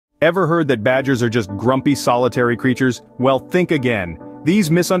Ever heard that badgers are just grumpy, solitary creatures? Well, think again. These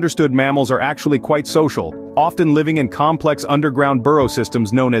misunderstood mammals are actually quite social, often living in complex underground burrow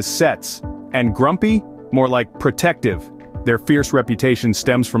systems known as setts. And grumpy? More like protective. Their fierce reputation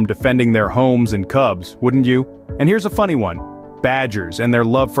stems from defending their homes and cubs, wouldn't you? And here's a funny one. Badgers and their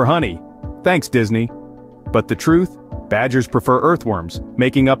love for honey. Thanks, Disney. But the truth? Badgers prefer earthworms,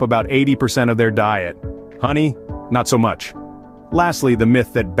 making up about 80% of their diet. Honey? Not so much. Lastly, the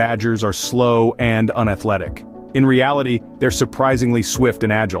myth that badgers are slow and unathletic. In reality, they're surprisingly swift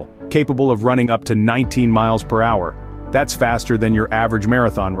and agile, capable of running up to 19 miles per hour. That's faster than your average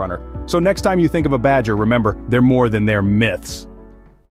marathon runner. So next time you think of a badger, remember, they're more than their myths.